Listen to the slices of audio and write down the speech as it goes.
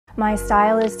My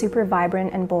style is super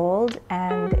vibrant and bold,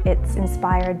 and it's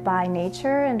inspired by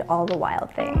nature and all the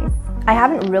wild things. I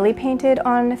haven't really painted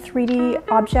on 3D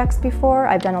objects before.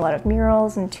 I've done a lot of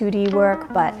murals and 2D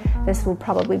work, but this will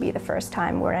probably be the first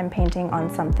time where I'm painting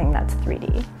on something that's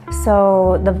 3D.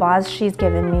 So the vase she's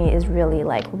given me is really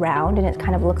like round, and it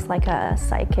kind of looks like a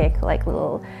psychic, like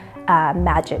little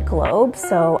magic globe.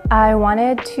 So I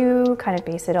wanted to kind of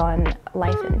base it on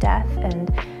life and death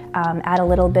and add a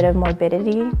little bit of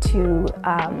morbidity to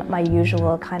my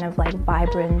usual kind of like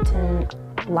vibrant and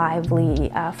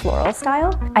lively floral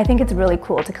style. I think it's really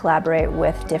cool to collaborate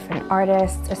with different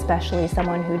artists, especially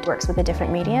someone who works with a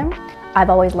different medium. I've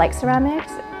always liked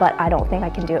ceramics, but I don't think I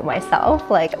can do it myself.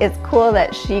 Like, it's cool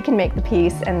that she can make the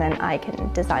piece and then I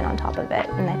can design on top of it,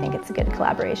 and I think it's a good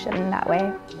collaboration in that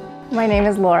way. My name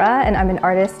is Laura, and I'm an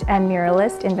artist and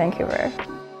muralist in Vancouver.